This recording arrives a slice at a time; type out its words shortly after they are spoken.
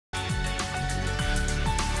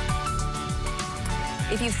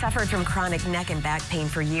If you've suffered from chronic neck and back pain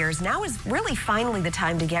for years, now is really finally the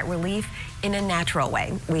time to get relief in a natural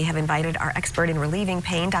way. We have invited our expert in relieving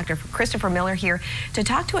pain, Dr. Christopher Miller, here to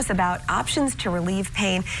talk to us about options to relieve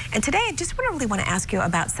pain. And today, I just really want to ask you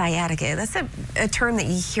about sciatica. That's a term that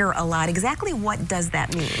you hear a lot. Exactly what does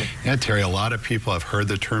that mean? Yeah, Terry, a lot of people have heard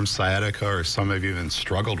the term sciatica, or some have even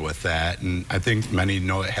struggled with that. And I think many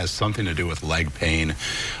know it has something to do with leg pain.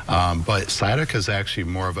 But sciatica is actually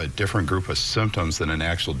more of a different group of symptoms than an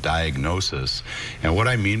actual diagnosis. And what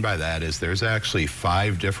I mean by that is there's actually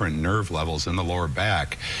 5 different nerve levels in the lower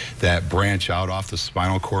back that branch out off the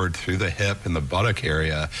spinal cord through the hip and the buttock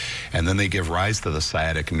area, and then they give rise to the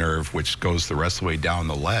sciatic nerve, which goes the rest of the way down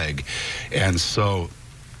the leg. And so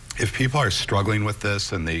if people are struggling with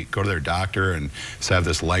this and they go to their doctor and have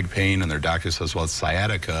this leg pain and their doctor says, well, it's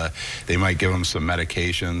sciatica, they might give them some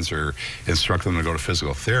medications or instruct them to go to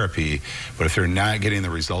physical therapy. But if they're not getting the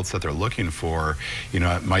results that they're looking for, you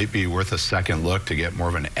know, it might be worth a second look to get more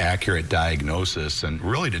of an accurate diagnosis and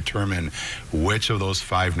really determine which of those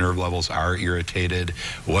 5 nerve levels are irritated,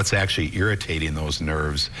 what's actually irritating those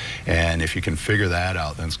nerves. And if you can figure that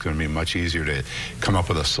out, then it's going to be much easier to come up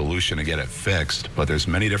with a solution to get it fixed. But there's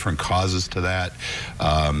many different causes to that.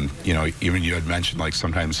 You know, even you had mentioned, like,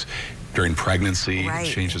 sometimes during pregnancy, right,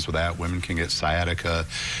 changes with that, women can get sciatica.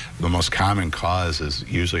 The most common cause is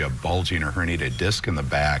usually a bulging or herniated disc in the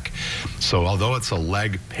back. So although it's a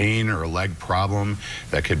leg pain or a leg problem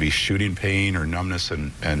that could be shooting pain or numbness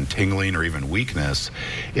and tingling or even weakness,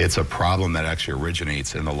 it's a problem that actually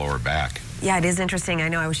originates in the lower back. Yeah, it is interesting. I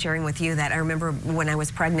know I was sharing with you that I remember when I was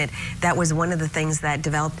pregnant, that was one of the things that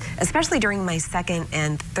developed, especially during my 2nd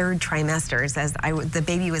and 3rd trimesters, as the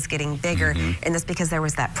baby was getting bigger, and that's because there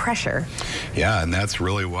was that pressure. Yeah, and that's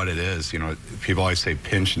really what it is. You know, people always say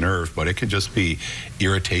pinched nerve, but it could just be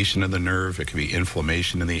irritation of the nerve. It could be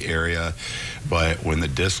inflammation in the area. But when the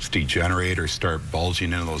discs degenerate or start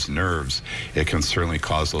bulging into those nerves, it can certainly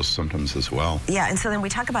cause those symptoms as well. Yeah, and so then we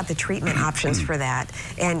talk about the treatment options for that.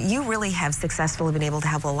 And you really have successfully been able to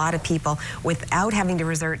help a lot of people without having to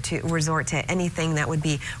resort to anything that would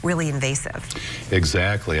be really invasive.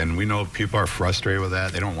 Exactly, and we know people are frustrated with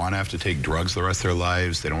that. They don't want to have to take drugs the rest of their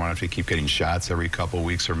lives. They don't want to have to keep getting shots every couple of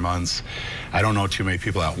weeks or months. I don't know too many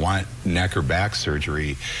people that want neck or back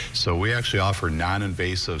surgery, so we actually offer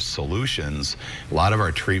non-invasive solutions. A lot of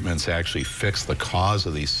our treatments actually fix the cause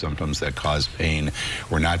of these symptoms that cause pain.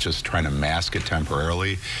 We're not just trying to mask it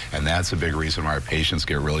temporarily, and that's a big reason why our patients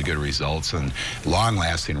get really good results and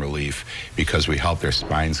long-lasting relief, because we help their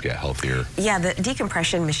spines get healthier. Yeah, the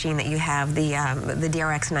decompression machine that you have, the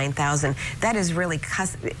DRX 9000, that is really,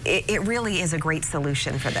 it really is a great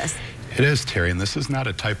solution for this. It is, Terry, and this is not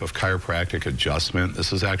a type of chiropractic adjustment.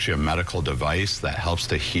 This is actually a medical device that helps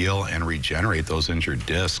to heal and regenerate those injured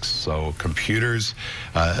discs. So computers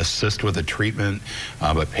assist with the treatment,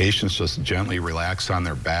 but patients just gently relax on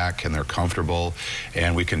their back and they're comfortable,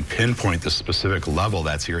 and we can pinpoint the specific level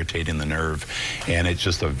that's irritating the nerve, and it's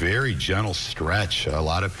just a very gentle stretch. A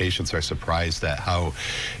lot of patients are surprised at how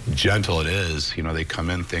gentle it is. You know, they come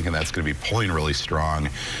in thinking that's going to be pulling really strong,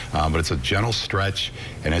 but it's a gentle stretch,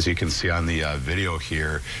 and as you can see on the video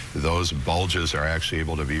here, those bulges are actually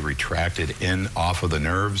able to be retracted in off of the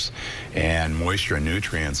nerves, and moisture and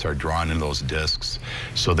nutrients are drawn into those discs,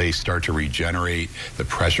 so they start to regenerate. The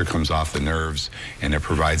pressure comes off the nerves, and it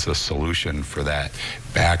provides a solution for that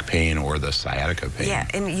back pain or the sciatica pain. Yeah,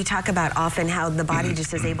 and you talk about often how the body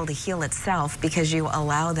just is able to heal itself because you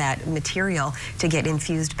allow that material to get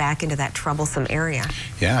infused back into that troublesome area.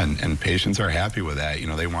 Yeah, and patients are happy with that. You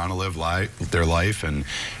know, they want to live their life, and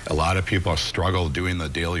a lot of people struggle doing the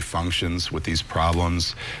daily functions with these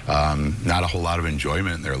problems. Not a whole lot of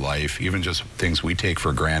enjoyment in their life, even just things we take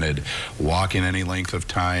for granted, walking any length of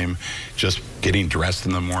time, just getting dressed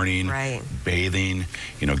in the morning, right, bathing,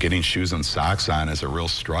 you know, getting shoes and socks on is a real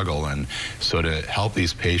struggle. And so to help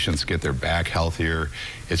these patients get their back healthier,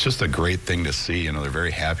 it's just a great thing to see. You know, they're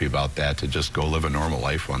very happy about that, to just go live a normal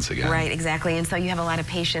life once again. Right, exactly. And so you have a lot of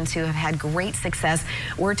patients who have had great success.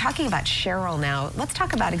 We're talking about Cheryl now. Let's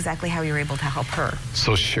talk about exactly how you're able to help her.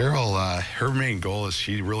 So Cheryl, her main goal is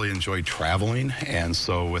she really enjoyed traveling, and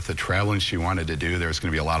so with the traveling she wanted to do, there's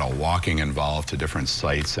going to be a lot of walking involved to different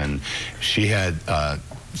sites, and she had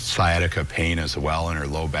sciatica pain as well in her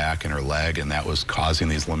low back and her leg, and that was causing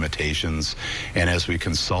these limitations. And as we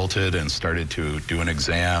consulted and started to do an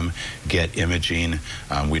exam, get imaging,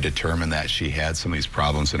 we determined that she had some of these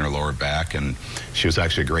problems in her lower back, and she was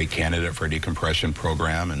actually a great candidate for a decompression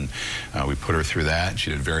program, and we put her through that.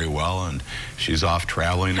 She did very well, and she's off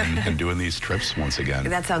traveling and doing these trips once again.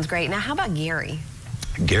 That sounds great. Now, how about Gary?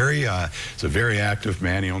 Gary is a very active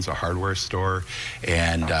man. He owns a hardware store,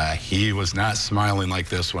 and he was not smiling like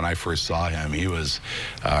this when I first saw him. He was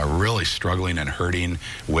really struggling and hurting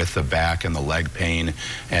with the back and the leg pain,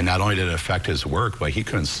 and not only did it affect his work, but he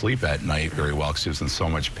couldn't sleep at night very well because he was in so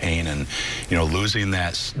much pain, and losing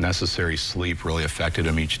that necessary sleep really affected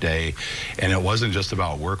him each day. And it wasn't just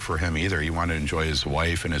about work for him either. He wanted to enjoy his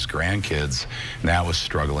wife and his grandkids, and that was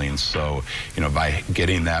struggling. So by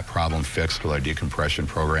getting that problem fixed with our decompression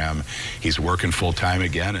program, he's working full-time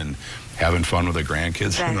again and having fun with the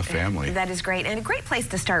grandkids and the family. That is great. And a great place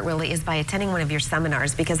to start really is by attending one of your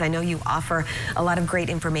seminars, because I know you offer a lot of great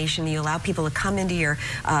information. You allow people to come into your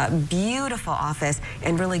beautiful office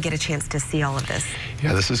and really get a chance to see all of this.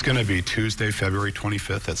 Yeah, this is going to be Tuesday, February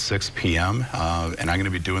 25th at 6 p.m. And I'm going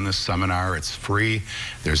to be doing this seminar. It's free.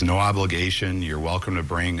 There's no obligation. You're welcome to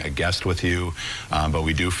bring a guest with you, but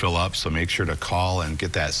we do fill up, so make sure to call and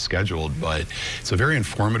get that scheduled. But it's a very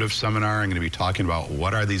informative seminar. I'm going to be talking about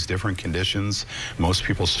what are these different conditions most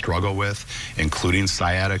people struggle with, including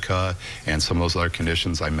sciatica and some of those other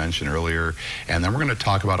conditions I mentioned earlier. And then we're going to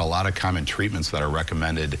talk about a lot of common treatments that are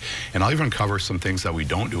recommended. And I'll even cover some things that we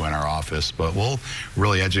don't do in our office, but we'll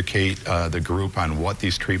really educate the group on what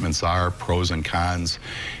these treatments are, pros and cons.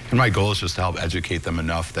 And my goal is just to help educate them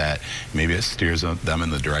enough that maybe it steers them in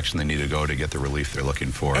the direction they need to go to get the relief they're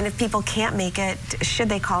looking for. And if people can't make it, should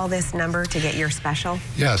they call this number to get your special?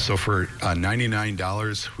 Yeah, so for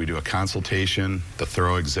 $99, we do a consultation, the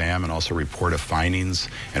thorough exam, and also report of findings.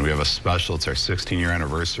 And we have a special. It's our 16-year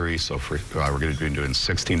anniversary, so we're going to be doing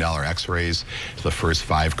 $16 x-rays to the first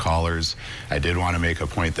 5 callers. I did want to make a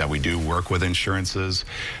point that we do work with insurances,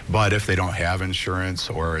 but if they don't have insurance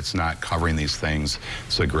or it's not covering these things,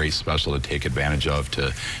 it's a great special to take advantage of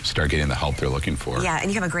to start getting the help they're looking for. Yeah, and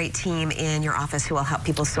you have a great team in your office who will help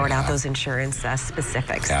people sort out those insurance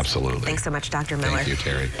specifics. Absolutely. Thanks so much, Dr. Miller. Thank you,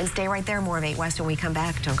 Terry. And stay right there. More of 8 West when we come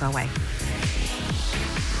back. Don't go away.